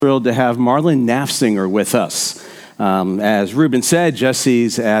Thrilled to have Marlon Nafziger with us. As Ruben said,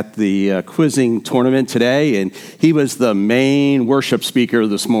 Jesse's at the quizzing tournament today, and he was the main worship speaker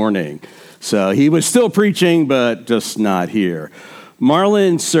this morning. So he was still preaching, but just not here.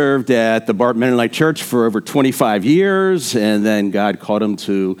 Marlon served at the Bart Mennonite Church for over 25 years, and then God called him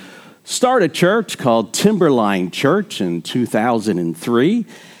to start a church called Timberline Church in 2003.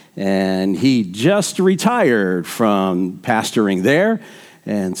 And he just retired from pastoring there.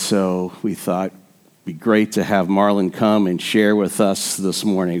 And so we thought it'd be great to have Marlon come and share with us this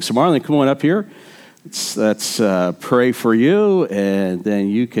morning. So Marlon, come on up here. Let's pray for you, and then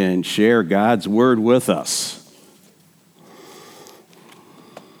you can share God's word with us.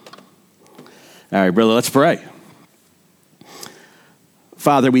 All right, brother, let's pray.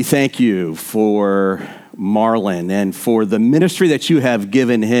 Father, we thank you for Marlon and for the ministry that you have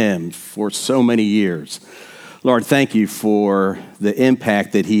given him for so many years. Lord, thank you for the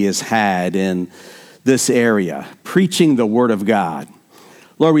impact that he has had in this area, preaching the word of God.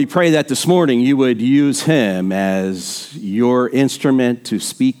 Lord, we pray that this morning you would use him as your instrument to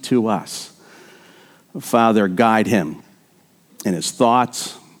speak to us. Father, guide him in his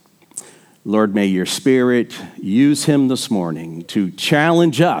thoughts. Lord, may your Spirit use him this morning to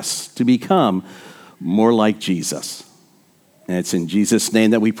challenge us to become more like Jesus. And it's in Jesus' name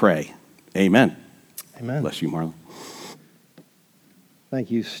that we pray. Amen. Amen. Bless you, Marlon. Thank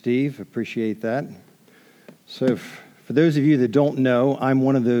you, Steve. Appreciate that. So for those of you that don't know, I'm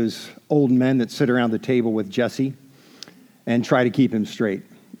one of those old men that sit around the table with Jesse and try to keep him straight.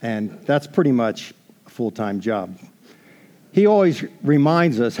 And that's pretty much a full-time job. He always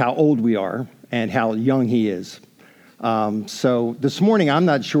reminds us how old we are and how young he is. So this morning, I'm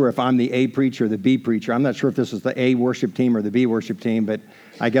not sure if I'm the A preacher or the B preacher. I'm not sure if this is the A worship team or the B worship team, but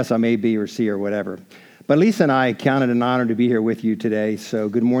I guess I'm A, B, or C or whatever. But Lisa and I count it an honor to be here with you today. So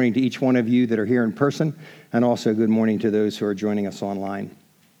good morning to each one of you that are here in person, and also good morning to those who are joining us online.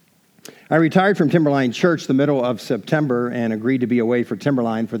 I retired from Timberline Church the middle of September and agreed to be away for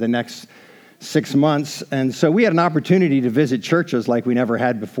Timberline for the next 6 months. And so we had an opportunity to visit churches like we never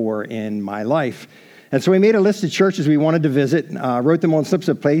had before in my life. And so we made a list of churches we wanted to visit, wrote them on slips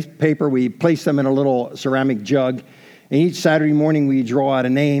of paper. We placed them in a little ceramic jug. And each Saturday morning, we draw out a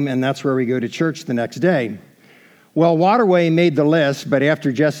name, and that's where we go to church the next day. Well, Waterway made the list, but after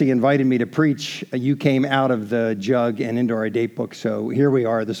Jesse invited me to preach, you came out of the jug and into our date book. So here we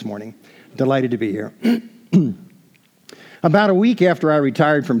are this morning. Delighted to be here. About a week before I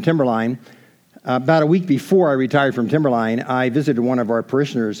retired from Timberline, I visited one of our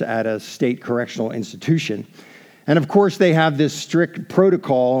parishioners at a state correctional institution. And of course, they have this strict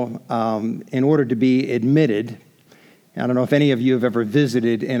protocol in order to be admitted. I don't know if any of you have ever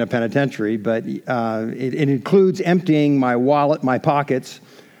visited in a penitentiary, but it includes emptying my wallet, my pockets,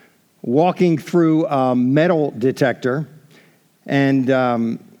 walking through a metal detector, and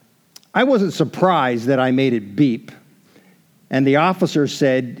I wasn't surprised that I made it beep. And the officer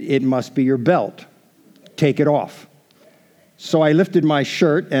said, "It must be your belt. Take it off." So I lifted my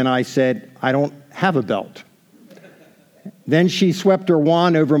shirt and I said, "I don't have a belt." Then she swept her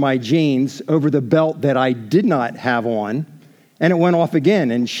wand over my jeans, over the belt that I did not have on, and it went off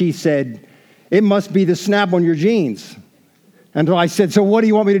again. And she said, "It must be the snap on your jeans." And I said, "So what do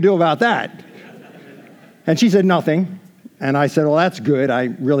you want me to do about that?" And she said, "Nothing." And I said, "Well, that's good. I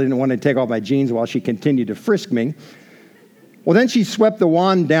really didn't want to take off my jeans while she continued to frisk me." Well, then she swept the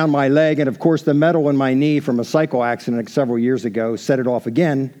wand down my leg, and of course the metal in my knee from a cycle accident several years ago set it off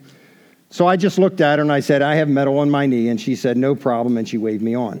again. So I just looked at her and I said, "I have metal on my knee," and she said, "No problem," and she waved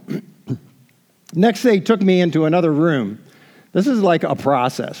me on. Next, they took me into another room. This is like a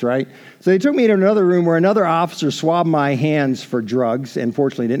process, right? So they took me into another room where another officer swabbed my hands for drugs, and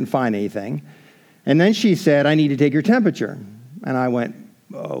fortunately didn't find anything. And then she said, "I need to take your temperature." And I went,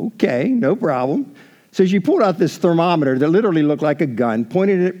 "Okay, no problem." So she pulled out this thermometer that literally looked like a gun,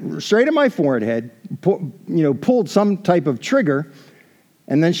 pointed it straight at my forehead, pulled some type of trigger,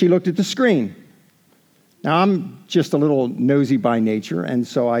 and then she looked at the screen. Now, I'm just a little nosy by nature, and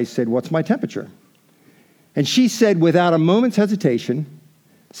so I said, "What's my temperature?" And she said, without a moment's hesitation,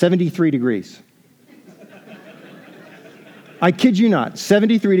 73 degrees. I kid you not,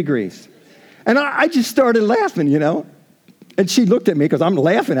 73 degrees. And I just started laughing, And she looked at me because I'm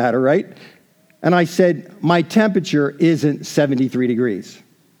laughing at her, right? And I said, "My temperature isn't 73 degrees.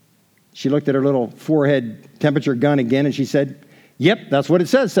 She looked at her little forehead temperature gun again, and she said, "Yep, that's what it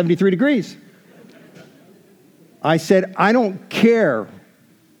says, 73 degrees. I said, "I don't care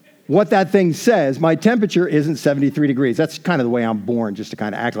what that thing says. My temperature isn't 73 degrees. That's kind of the way I'm born, just to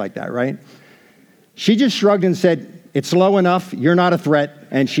kind of act like that, right? She just shrugged and said, It's low enough. You're not a threat.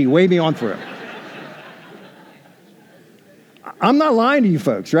 And she waved me on through. I'm not lying to you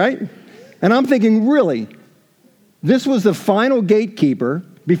folks, right? And I'm thinking, really, this was the final gatekeeper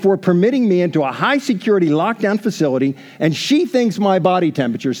before permitting me into a high-security lockdown facility, and she thinks my body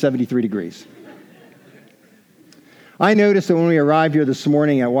temperature is 73 degrees. I noticed that when we arrived here this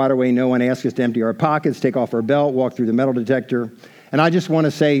morning at Waterway, no one asked us to empty our pockets, take off our belt, walk through the metal detector. And I just want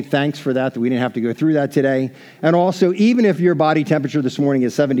to say thanks for that we didn't have to go through that today. And also, even if your body temperature this morning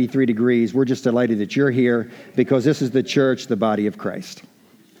is 73 degrees, we're just delighted that you're here because this is the church, the body of Christ.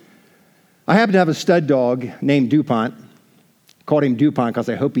 I happen to have a stud dog named DuPont. Called him DuPont because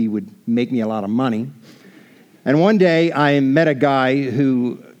I hope he would make me a lot of money. And one day I met a guy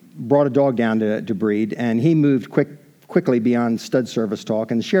who brought a dog down to breed, and he moved quickly beyond stud service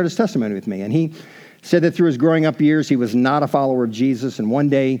talk and shared his testimony with me. And he said that through his growing up years, he was not a follower of Jesus. And one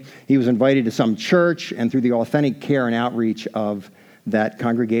day he was invited to some church, and through the authentic care and outreach of that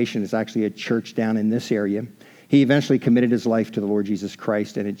congregation, it's actually a church down in this area, he eventually committed his life to the Lord Jesus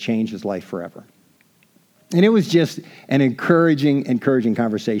Christ, and it changed his life forever. And it was just an encouraging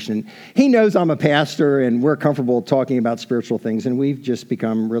conversation. He knows I'm a pastor, and we're comfortable talking about spiritual things, and we've just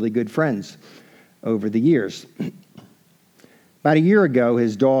become really good friends over the years. About a year ago,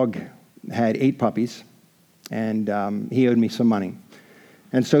 his dog had 8 puppies, and he owed me some money.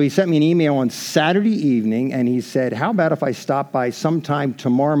 And so he sent me an email on Saturday evening, and he said, how about if I stop by sometime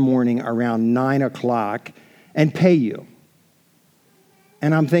tomorrow morning around 9 o'clock and pay you?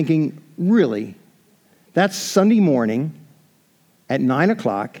 And I'm thinking, really? That's Sunday morning at 9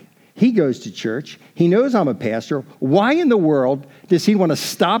 o'clock. He goes to church. He knows I'm a pastor. Why in the world does he want to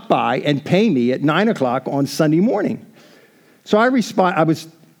stop by and pay me at 9 o'clock on Sunday morning? So I was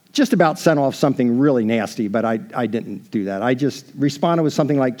just about sent off something really nasty, but I didn't do that. I just responded with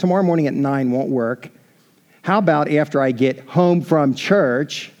something like, tomorrow morning at 9 won't work. How about after I get home from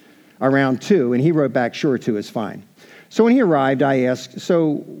church around 2? And he wrote back, sure, 2 is fine. So when he arrived, I asked,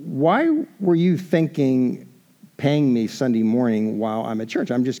 so why were you thinking paying me Sunday morning while I'm at church?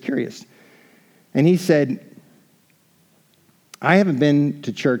 I'm just curious. And he said, I haven't been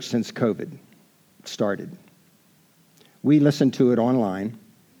to church since COVID started. We listened to it online,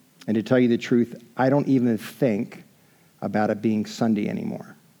 and to tell you the truth, I don't even think about it being Sunday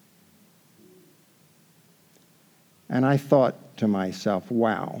anymore. And I thought to myself,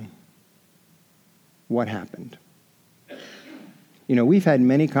 wow, what happened? You know, we've had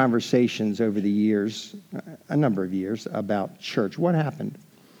many conversations over the years, a number of years, about church. What happened?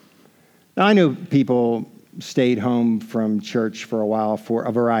 Now, I know people stayed home from church for a while for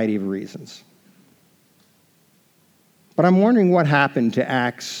a variety of reasons. But I'm wondering what happened to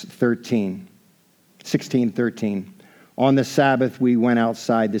Acts 16:13. On the Sabbath, we went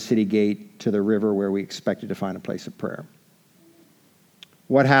outside the city gate to the river where we expected to find a place of prayer.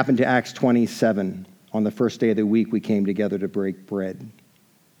 What happened to Acts 27? On the first day of the week, we came together to break bread.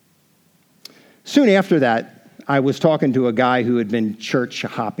 Soon after that, I was talking to a guy who had been church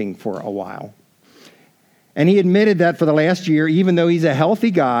hopping for a while. And he admitted that for the last year, even though he's a healthy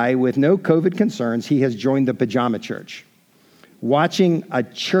guy with no COVID concerns, he has joined the pajama church, watching a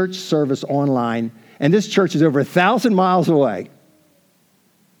church service online, and this church is over 1,000 miles away.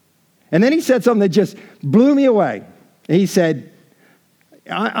 And then he said something that just blew me away. He said,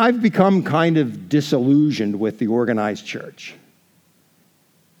 I've become kind of disillusioned with the organized church.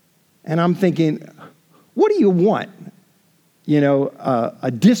 And I'm thinking, what do you want? You know, a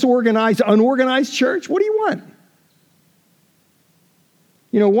disorganized, unorganized church? What do you want?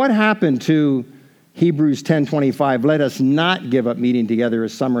 You know, what happened to Hebrews 10:25? Let us not give up meeting together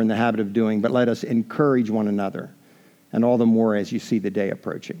as some are in the habit of doing, but let us encourage one another, and all the more as you see the day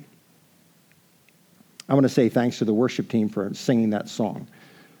approaching. I want to say thanks to the worship team for singing that song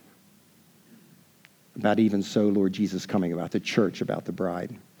about even so, Lord Jesus coming, about the church, about the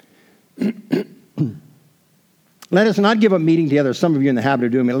bride. Let us not give up meeting together. Some of you in the habit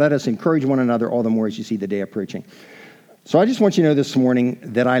of doing it. Let us encourage one another all the more as you see the day approaching. So I just want you to know this morning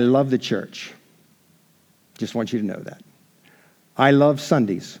that I love the church. Just want you to know that. I love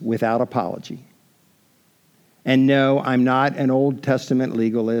Sundays without apology. And no, I'm not an Old Testament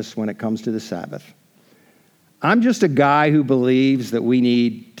legalist when it comes to the Sabbath. I'm just a guy who believes that we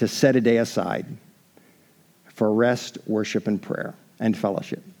need to set a day aside for rest, worship, and prayer, and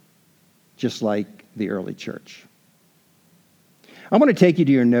fellowship, just like the early church. I want to take you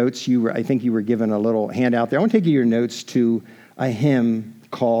to your notes. I think you were given a little handout there. I want to take you to your notes to a hymn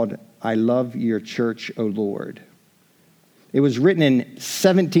called I Love Your Church, O Lord. It was written in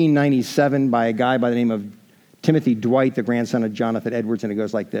 1797 by a guy by the name of Timothy Dwight, the grandson of Jonathan Edwards, and it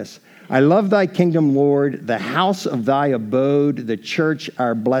goes like this. I love thy kingdom, Lord, the house of thy abode, the church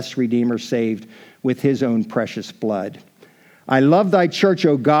our blessed Redeemer saved with his own precious blood. I love thy church,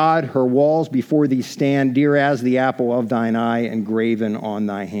 O God, her walls before thee stand, dear as the apple of thine eye, engraven on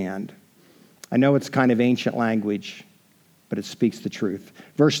thy hand. I know it's kind of ancient language, but it speaks the truth.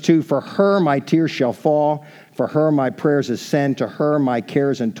 Verse 2, for her my tears shall fall, for her my prayers ascend, to her my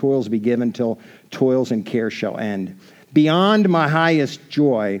cares and toils be given, till toils and cares shall end. Beyond my highest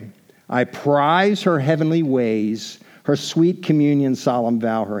joy, I prize her heavenly ways, her sweet communion, solemn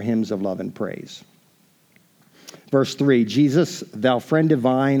vow, her hymns of love and praise. Verse 3, Jesus, thou friend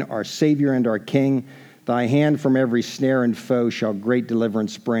divine, our Savior and our King, thy hand from every snare and foe shall great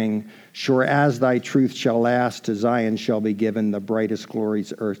deliverance bring. Sure as thy truth shall last, to Zion shall be given the brightest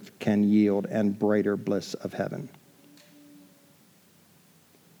glories earth can yield and brighter bliss of heaven.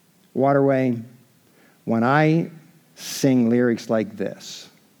 Waterway, when I sing lyrics like this,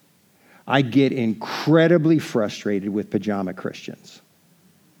 I get incredibly frustrated with pajama Christians.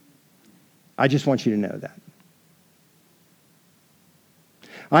 I just want you to know that.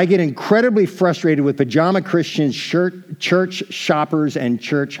 I get incredibly frustrated with pajama Christians, church shoppers, and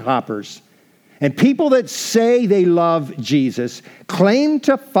church hoppers. And people that say they love Jesus, claim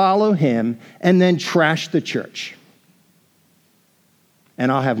to follow him, and then trash the church.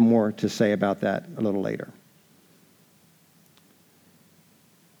 And I'll have more to say about that a little later.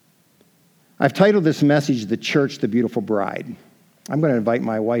 I've titled this message, The Church, the Beautiful Bride. I'm going to invite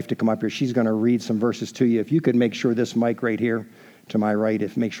my wife to come up here. She's going to read some verses to you. If you could make sure this mic right here to my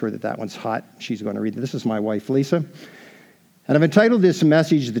right, make sure that one's hot, she's going to read. This is my wife, Lisa. And I've entitled this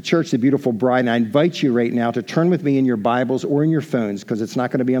message, The Church, the Beautiful Bride. And I invite you right now to turn with me in your Bibles or in your phones, because it's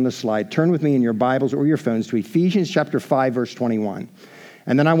not going to be on the slide. Turn with me in your Bibles or your phones to Ephesians chapter 5, verse 21.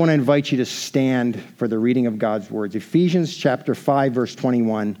 And then I want to invite you to stand for the reading of God's words. Ephesians chapter 5, verse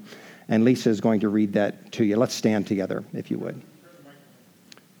 21. And Lisa is going to read that to you. Let's stand together, if you would.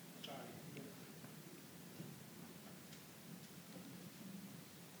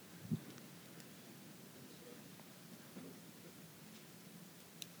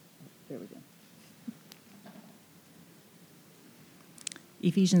 There we go.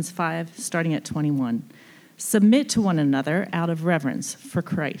 Ephesians 5, starting at 21. Submit to one another out of reverence for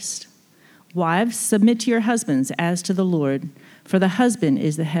Christ. Wives, submit to your husbands as to the Lord, for the husband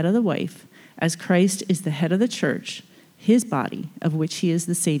is the head of the wife, as Christ is the head of the church, his body, of which he is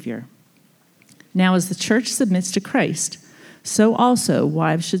the Savior. Now, as the church submits to Christ, so also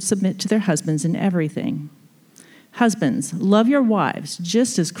wives should submit to their husbands in everything. Husbands, love your wives,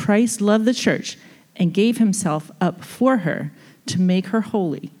 just as Christ loved the church and gave himself up for her to make her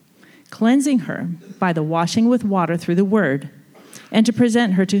holy, cleansing her by the washing with water through the word, and to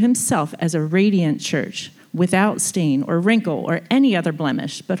present her to himself as a radiant church, without stain or wrinkle or any other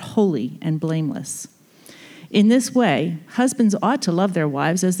blemish, but holy and blameless. In this way, husbands ought to love their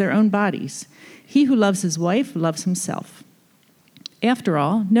wives as their own bodies. He who loves his wife loves himself. After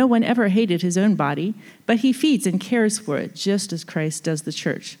all, no one ever hated his own body, but he feeds and cares for it, just as Christ does the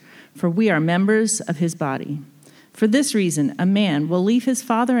church, for we are members of his body. For this reason, a man will leave his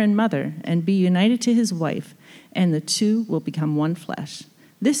father and mother and be united to his wife, and the two will become one flesh.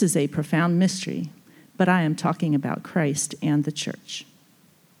 This is a profound mystery, but I am talking about Christ and the church.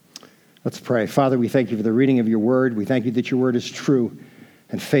 Let's pray. Father, we thank you for the reading of your word. We thank you that your word is true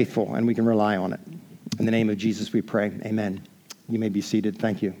and faithful, and we can rely on it. In the name of Jesus, we pray. Amen. You may be seated.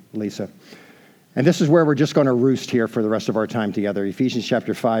 Thank you, Lisa. And this is where we're just going to roost here for the rest of our time together. Ephesians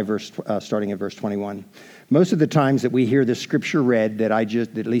chapter 5, starting at verse 21. Most of the times that we hear this scripture read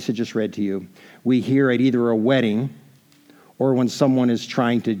that Lisa just read to you, we hear at either a wedding or when someone is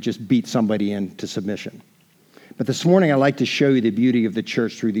trying to just beat somebody into submission. But this morning, I'd like to show you the beauty of the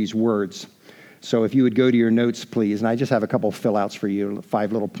church through these words. So if you would go to your notes, please, and I just have a couple of fill-outs for you,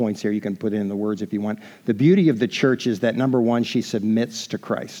 5 little points here. You can put in the words if you want. The beauty of the church is that, number one, she submits to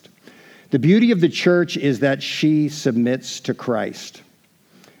Christ. The beauty of the church is that she submits to Christ.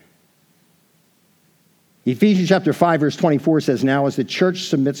 Ephesians chapter 5, verse 24 says, now as the church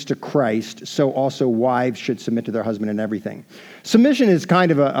submits to Christ, so also wives should submit to their husband in everything. Submission is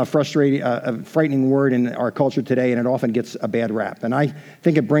kind of a frightening word in our culture today, and it often gets a bad rap. And I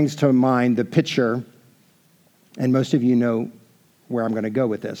think it brings to mind the picture, and most of you know where I'm going to go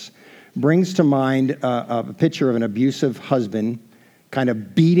with this, brings to mind a picture of an abusive husband kind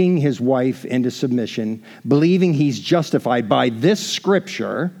of beating his wife into submission, believing he's justified by this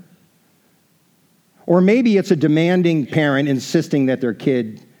scripture. Or maybe it's a demanding parent insisting that their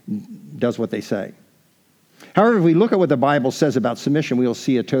kid does what they say. However, if we look at what the Bible says about submission, we will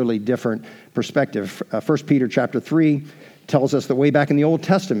see a totally different perspective. 1 Peter chapter 3 tells us that way back in the Old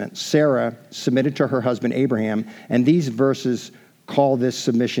Testament, Sarah submitted to her husband Abraham, and these verses call this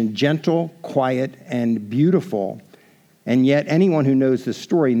submission gentle, quiet, and beautiful. And yet anyone who knows the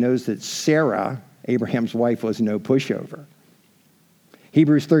story knows that Sarah, Abraham's wife, was no pushover.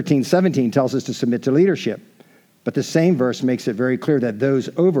 Hebrews 13:17 tells us to submit to leadership, but the same verse makes it very clear that those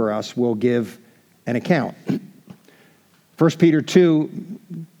over us will give an account. 1 Peter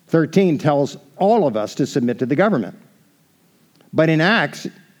 2:13 tells all of us to submit to the government. But in Acts,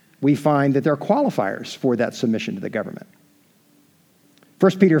 we find that there are qualifiers for that submission to the government.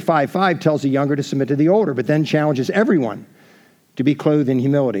 1 Peter 5:5 tells the younger to submit to the older, but then challenges everyone to be clothed in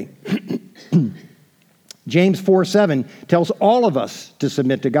humility. James 4:7 tells all of us to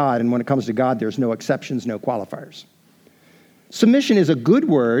submit to God, and when it comes to God, there's no exceptions, no qualifiers. Submission is a good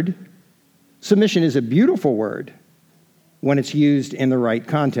word. Submission is a beautiful word when it's used in the right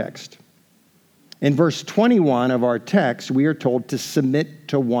context. In verse 21 of our text, we are told to submit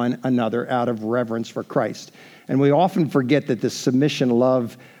to one another out of reverence for Christ. And we often forget that this submission,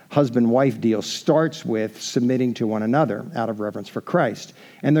 love, husband-wife deal starts with submitting to one another out of reverence for Christ.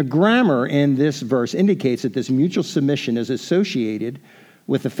 And the grammar in this verse indicates that this mutual submission is associated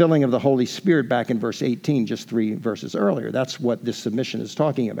with the filling of the Holy Spirit back in verse 18, just 3 verses earlier. That's what this submission is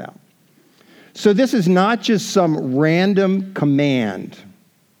talking about. So this is not just some random command.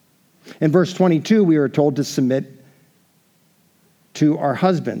 In verse 22, we are told to submit to our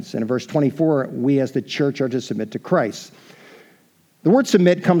husbands. And in verse 24, we as the church are to submit to Christ. The word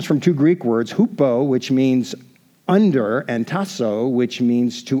submit comes from 2 Greek words, hupo, which means under, and tasso, which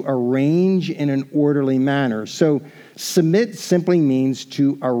means to arrange in an orderly manner. So submit simply means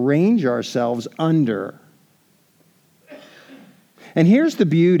to arrange ourselves under. And here's the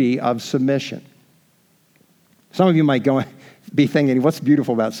beauty of submission. Some of you might be thinking, what's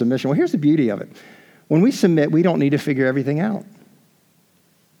beautiful about submission? Well, here's the beauty of it. When we submit, we don't need to figure everything out.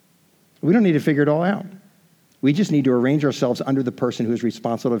 We don't need to figure it all out. We just need to arrange ourselves under the person who is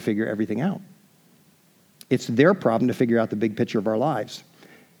responsible to figure everything out. It's their problem to figure out the big picture of our lives.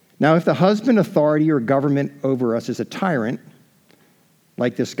 Now, if the husband, authority, or government over us is a tyrant,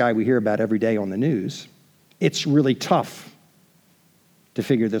 like this guy we hear about every day on the news, it's really tough to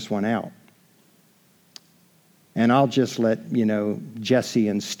figure this one out. And I'll just let, Jesse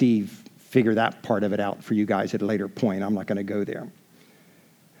and Steve figure that part of it out for you guys at a later point. I'm not going to go there.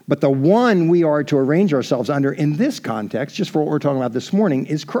 But the one we are to arrange ourselves under in this context, just for what we're talking about this morning,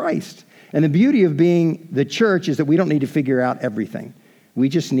 is Christ. And the beauty of being the church is that we don't need to figure out everything. We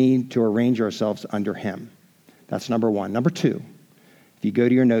just need to arrange ourselves under him. That's number one. Number two, if you go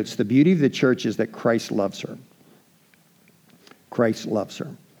to your notes, the beauty of the church is that Christ loves her. Christ loves her.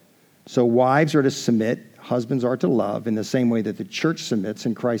 So wives are to submit, husbands are to love in the same way that the church submits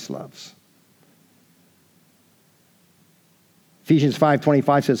and Christ loves. Ephesians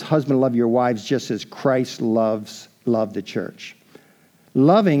 5:25 says, husband, love your wives just as Christ loved the church.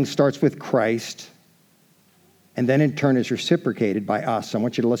 Loving starts with Christ, and then in turn is reciprocated by us. I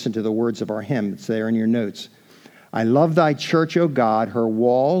want you to listen to the words of our hymn. It's there in your notes. I love thy church, O God, her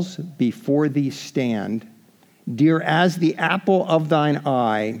walls before thee stand, dear as the apple of thine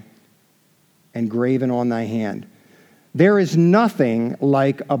eye, engraven on thy hand. There is nothing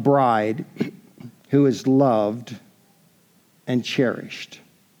like a bride who is loved and cherished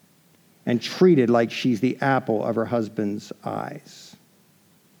and treated like she's the apple of her husband's eyes.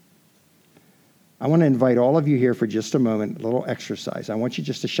 I want to invite all of you here for just a moment, a little exercise. I want you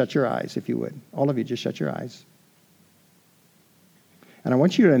just to shut your eyes, if you would. All of you, just shut your eyes. And I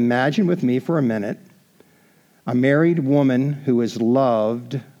want you to imagine with me for a minute a married woman who is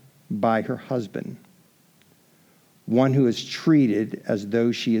loved by her husband, one who is treated as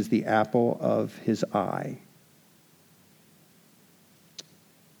though she is the apple of his eye.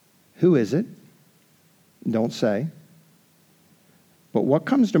 Who is it? Don't say. But what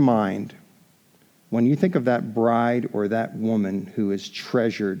comes to mind when you think of that bride or that woman who is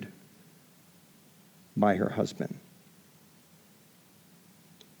treasured by her husband?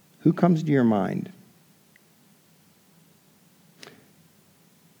 Who comes to your mind?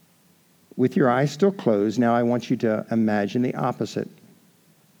 With your eyes still closed, now I want you to imagine the opposite.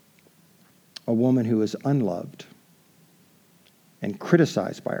 A woman who is unloved and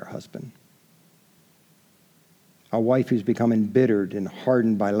criticized by her husband. A wife who's become embittered and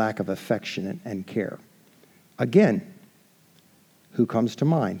hardened by lack of affection and care. Again, who comes to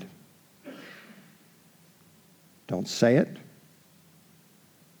mind? Don't say it.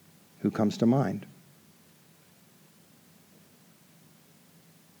 Who comes to mind?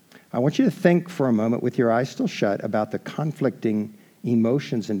 I want you to think for a moment with your eyes still shut about the conflicting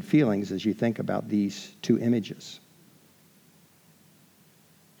emotions and feelings as you think about these two images.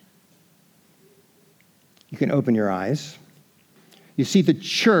 You can open your eyes. You see, the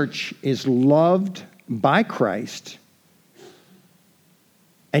church is loved by Christ,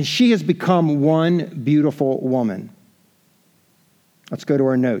 and she has become one beautiful woman. Let's go to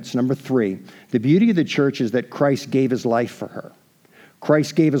our notes. Number 3, the beauty of the church is that Christ gave his life for her.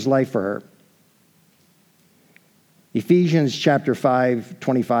 Christ gave his life for her. Ephesians chapter 5,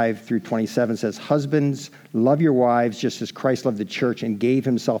 25 through 27 says, "Husbands, love your wives just as Christ loved the church and gave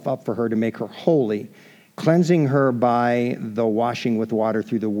himself up for her to make her holy, cleansing her by the washing with water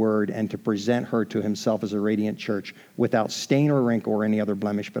through the word, and to present her to himself as a radiant church without stain or wrinkle or any other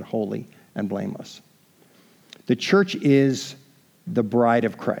blemish, but holy and blameless." The church is the bride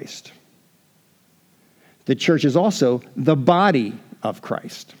of Christ. The church is also the body of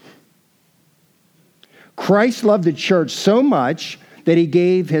Christ. Christ loved the church so much that he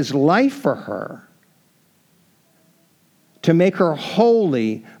gave his life for her to make her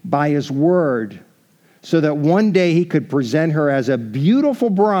holy by his word, so that one day he could present her as a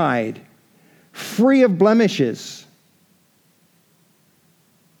beautiful bride, free of blemishes.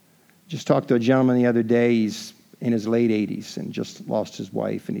 Just talked to a gentleman the other day. He's in his late 80s and just lost his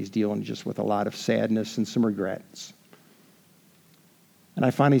wife, and he's dealing just with a lot of sadness and some regrets. And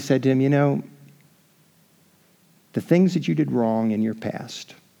I finally said to him, you know, the things that you did wrong in your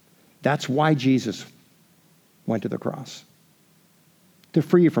past, that's why Jesus went to the cross. To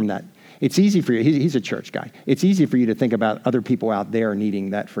free you from that. It's easy for you. He's a church guy. It's easy for you to think about other people out there needing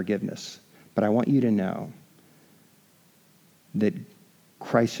that forgiveness. But I want you to know that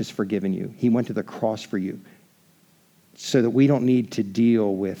Christ has forgiven you. He went to the cross for you so that we don't need to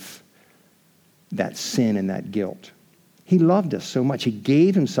deal with that sin and that guilt. He loved us so much. He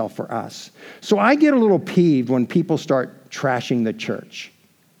gave himself for us. So I get a little peeved when people start trashing the church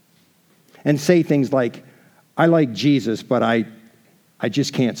and say things like, I like Jesus, but I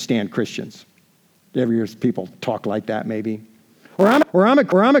just can't stand Christians. You ever hear people talk like that maybe? Or I'm a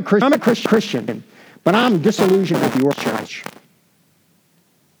Christian, but I'm disillusioned with your church.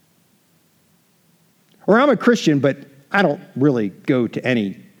 Or I'm a Christian, but I don't really go to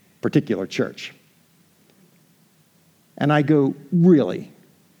any particular church. And I go, really?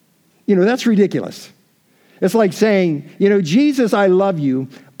 You know, that's ridiculous. It's like saying, you know, Jesus, I love you,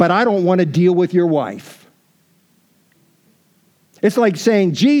 but I don't want to deal with your wife. It's like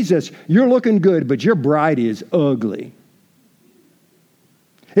saying, Jesus, you're looking good, but your bride is ugly.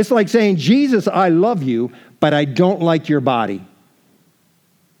 It's like saying, Jesus, I love you, but I don't like your body.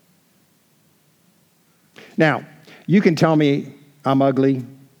 Now, you can tell me I'm ugly.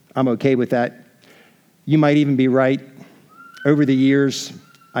 I'm okay with that. You might even be right. Over the years,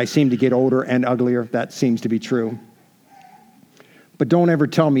 I seem to get older and uglier. That seems to be true. But don't ever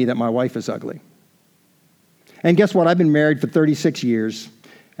tell me that my wife is ugly. And guess what? I've been married for 36 years,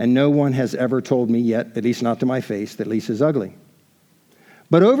 and no one has ever told me yet, at least not to my face, that Lisa's ugly.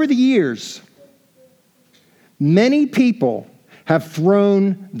 But over the years, many people have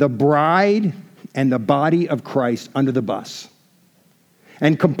thrown the bride and the body of Christ under the bus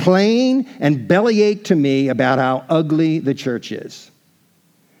and complain and bellyache to me about how ugly the church is.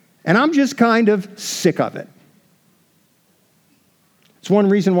 And I'm just kind of sick of it. It's one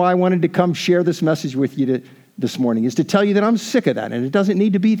reason why I wanted to come share this message with you this morning, is to tell you that I'm sick of that, and it doesn't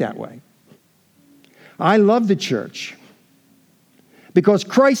need to be that way. I love the church because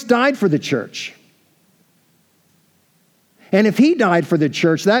Christ died for the church. And if he died for the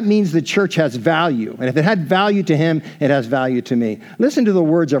church, that means the church has value. And if it had value to him, it has value to me. Listen to the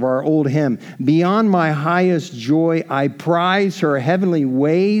words of our old hymn. Beyond my highest joy, I prize her heavenly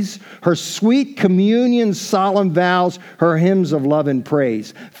ways, her sweet communion, solemn vows, her hymns of love and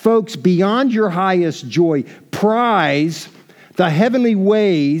praise. Folks, beyond your highest joy, prize the heavenly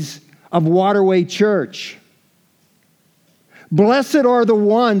ways of Waterway Church. Blessed are the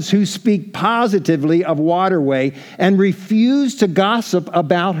ones who speak positively of Waterway and refuse to gossip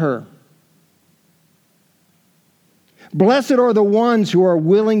about her. Blessed are the ones who are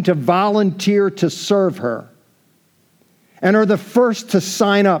willing to volunteer to serve her and are the first to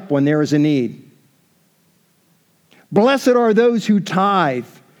sign up when there is a need. Blessed are those who tithe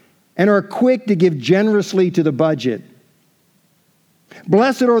and are quick to give generously to the budget.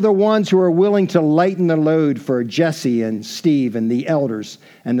 Blessed are the ones who are willing to lighten the load for Jesse and Steve and the elders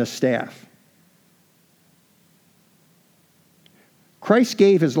and the staff. Christ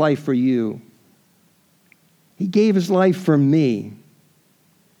gave his life for you. He gave his life for me.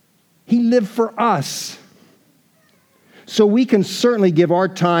 He lived for us so we can certainly give our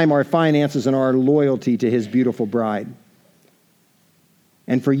time, our finances, and our loyalty to his beautiful bride.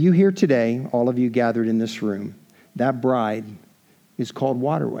 And for you here today, all of you gathered in this room, that bride is called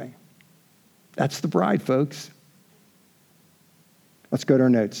Waterway. That's the bride, folks. Let's go to our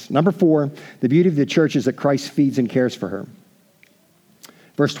notes. Number 4, the beauty of the church is that Christ feeds and cares for her.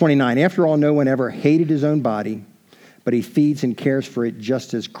 Verse 29, after all, no one ever hated his own body, but he feeds and cares for it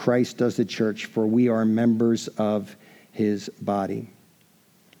just as Christ does the church, for we are members of his body.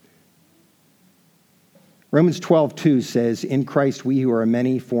 Romans 12:2 says, in Christ we who are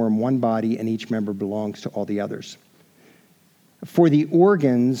many form one body, and each member belongs to all the others. For the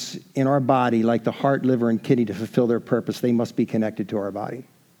organs in our body, like the heart, liver, and kidney, to fulfill their purpose, they must be connected to our body.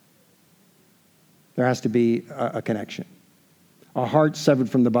 There has to be a connection. A heart severed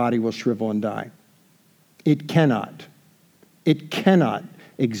from the body will shrivel and die. It cannot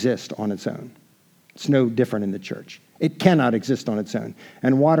exist on its own. It's no different in the church. It cannot exist on its own.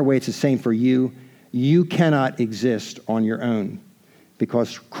 And Waterway, it's the same for you. You cannot exist on your own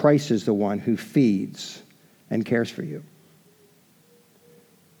because Christ is the one who feeds and cares for you.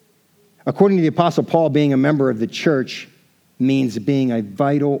 According to the Apostle Paul, being a member of the church means being a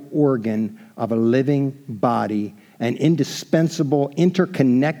vital organ of a living body, an indispensable,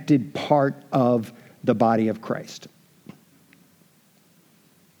 interconnected part of the body of Christ.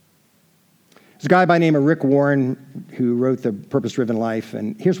 There's a guy by the name of Rick Warren who wrote The Purpose-Driven Life,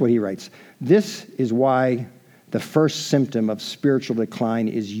 and here's what he writes. This is why the first symptom of spiritual decline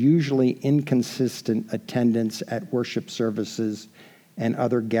is usually inconsistent attendance at worship services and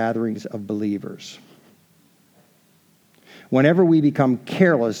other gatherings of believers. Whenever we become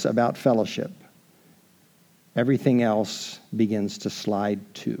careless about fellowship, everything else begins to slide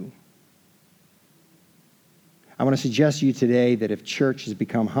too. I want to suggest to you today that if church has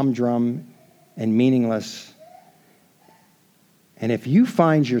become humdrum and meaningless, and if you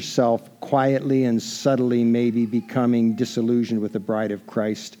find yourself quietly and subtly maybe becoming disillusioned with the bride of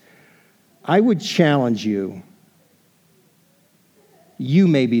Christ, I would challenge you. You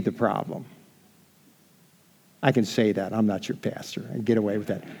may be the problem. I can say that. I'm not your pastor. I get away with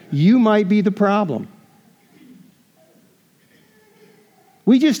that. You might be the problem.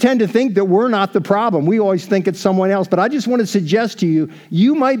 We just tend to think that we're not the problem. We always think it's someone else. But I just want to suggest to you,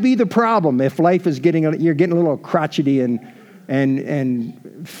 you might be the problem if life is you're getting a little crotchety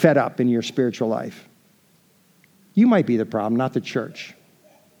and fed up in your spiritual life. You might be the problem, not the church.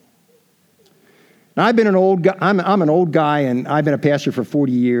 Now, I've been an old guy. I'm an old guy, and I've been a pastor for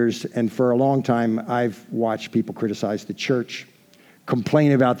 40 years. And for a long time, I've watched people criticize the church,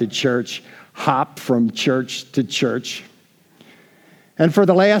 complain about the church, hop from church to church. And for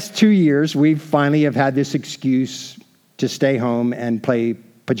the last 2 years, we finally have had this excuse to stay home and play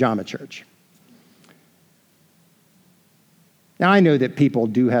pajama church. Now, I know that people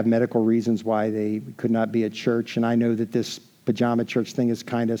do have medical reasons why they could not be at church, and I know that this pajama church thing is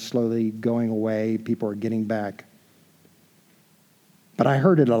kind of slowly going away. People are getting back. But I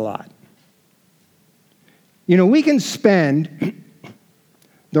heard it a lot. You know, we can spend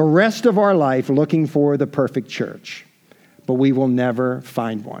the rest of our life looking for the perfect church, but we will never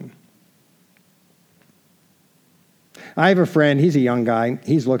find one. I have a friend, he's a young guy,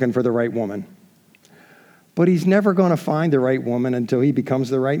 he's looking for the right woman. But he's never going to find the right woman until he becomes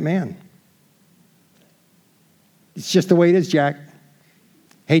the right man. It's just the way it is, Jack.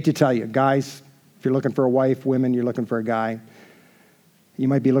 Hate to tell you, guys, if you're looking for a wife, women, you're looking for a guy, you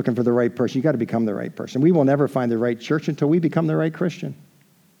might be looking for the right person. You got to become the right person. We will never find the right church until we become the right Christian.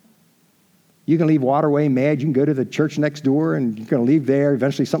 You can leave Waterway mad. You can go to the church next door, and you're going to leave there.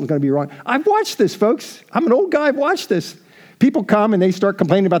 Eventually, something's going to be wrong. I've watched this, folks. I'm an old guy. I've watched this. People come, and they start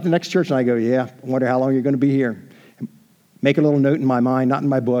complaining about the next church, and I go, yeah, I wonder how long you're going to be here. Make a little note in my mind, not in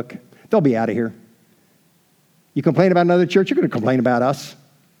my book. They'll be out of here. You complain about another church, you're going to complain about us.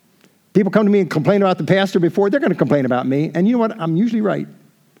 People come to me and complain about the pastor before, they're going to complain about me. And you know what? I'm usually right.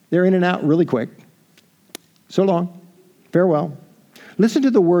 They're in and out really quick. So long. Farewell. Listen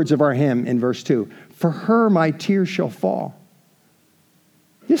to the words of our hymn in verse 2. For her my tears shall fall.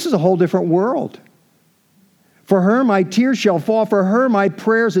 This is a whole different world. For her my tears shall fall. For her my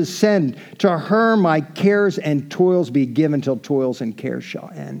prayers ascend. To her my cares and toils be given till toils and cares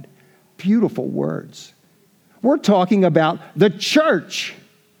shall end. Beautiful words. We're talking about the church.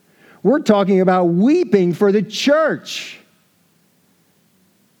 We're talking about weeping for the church.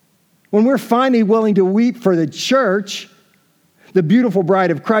 When we're finally willing to weep for the church, the beautiful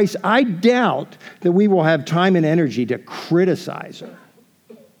bride of Christ, I doubt that we will have time and energy to criticize her.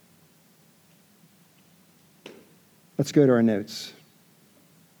 Let's go to our notes.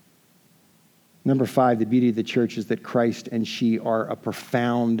 Number 5, the beauty of the church is that Christ and she are a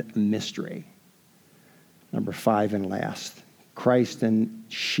profound mystery. Number 5 and last, Christ and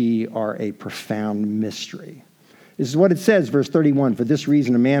she are a profound mystery. This is what it says, verse 31. For this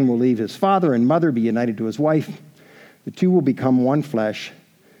reason, a man will leave his father and mother, be united to his wife. The two will become one flesh.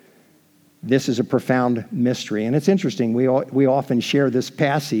 This is a profound mystery. And it's interesting, we often share this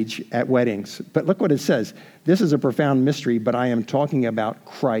passage at weddings. But look what it says. This is a profound mystery, but I am talking about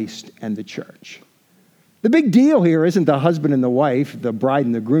Christ and the church. The big deal here isn't the husband and the wife, the bride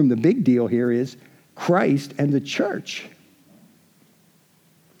and the groom. The big deal here is Christ and the church.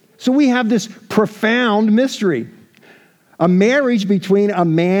 So we have this profound mystery. A marriage between a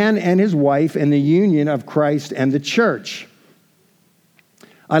man and his wife and the union of Christ and the church.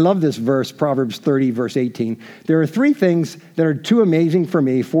 I love this verse, Proverbs 30, verse 18. There are 3 things that are too amazing for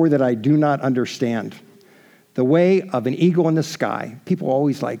me, 4 that I do not understand. The way of an eagle in the sky. People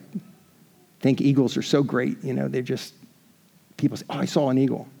always think eagles are so great. They're just, people say, oh, I saw an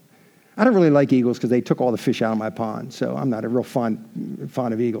eagle. I don't really like eagles because they took all the fish out of my pond, so I'm not a real fond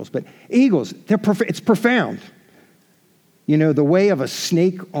of eagles. But eagles, it's profound. The way of a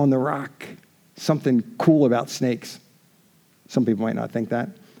snake on the rock. Something cool about snakes. Some people might not think that.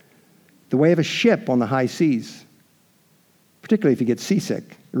 The way of a ship on the high seas, particularly if you get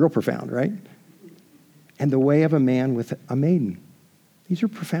seasick. Real profound, right? And the way of a man with a maiden. These are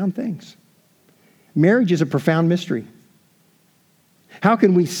profound things. Marriage is a profound mystery. How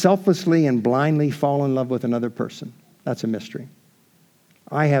can we selflessly and blindly fall in love with another person? That's a mystery.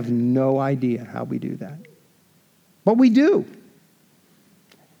 I have no idea how we do that. But we do.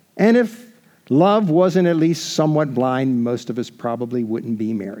 And if love wasn't at least somewhat blind, most of us probably wouldn't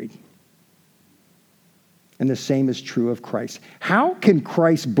be married. And the same is true of Christ. How can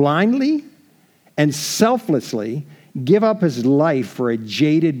Christ blindly and selflessly give up his life for a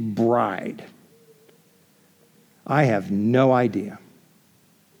jaded bride? I have no idea.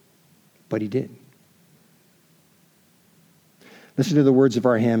 But he did. Listen to the words of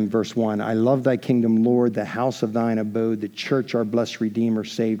our hymn, verse 1. I love thy kingdom, Lord, the house of thine abode, the church, our blessed Redeemer,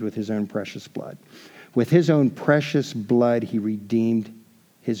 saved with his own precious blood. With his own precious blood, he redeemed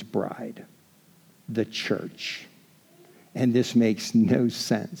his bride, the church. And this makes no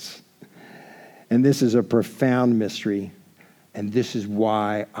sense. And this is a profound mystery. And this is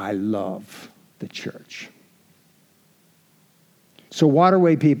why I love the church. So,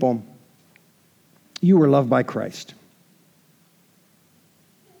 Waterway people, you were loved by Christ.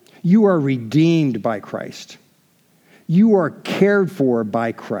 You are redeemed by Christ. You are cared for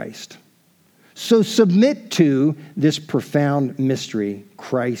by Christ. So submit to this profound mystery,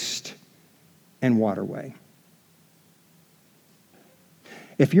 Christ and Waterway.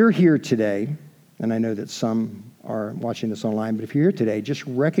 If you're here today, and I know that some are watching this online, but if you're here today, just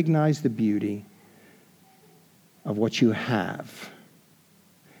recognize the beauty of what you have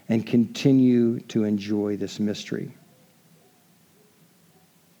and continue to enjoy this mystery.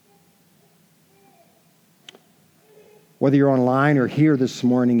 Whether you're online or here this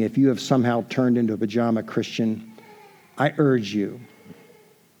morning, if you have somehow turned into a pajama Christian, I urge you.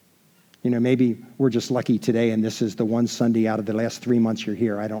 Maybe we're just lucky today and this is the one Sunday out of the last 3 months you're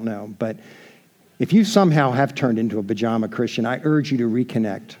here. I don't know. But if you somehow have turned into a pajama Christian, I urge you to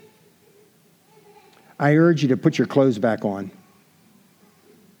reconnect. I urge you to put your clothes back on.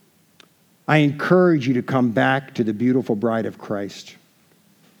 I encourage you to come back to the beautiful bride of Christ.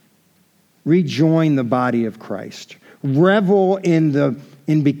 Rejoin the body of Christ. Revel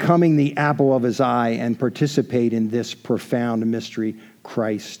in becoming the apple of his eye and participate in this profound mystery,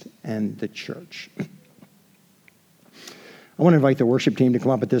 Christ and the church. I want to invite the worship team to come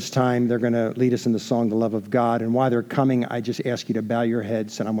up at this time. They're going to lead us in the song, The Love of God. And while they're coming, I just ask you to bow your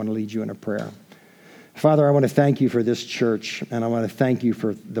heads and I want to lead you in a prayer. Father, I want to thank you for this church, and I want to thank you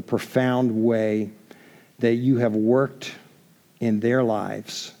for the profound way that you have worked in their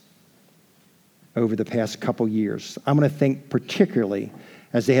lives over the past couple years. I'm going to think particularly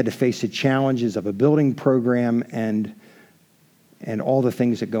as they had to face the challenges of a building program and all the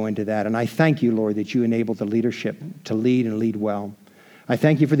things that go into that. And I thank you, Lord, that you enabled the leadership to lead and lead well. I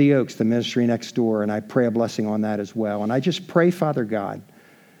thank you for the Oaks, the ministry next door, and I pray a blessing on that as well. And I just pray, Father God,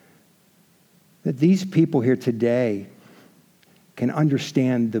 that these people here today can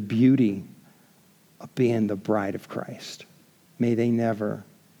understand the beauty of being the bride of Christ. May they never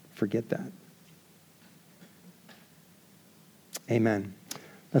forget that. Amen.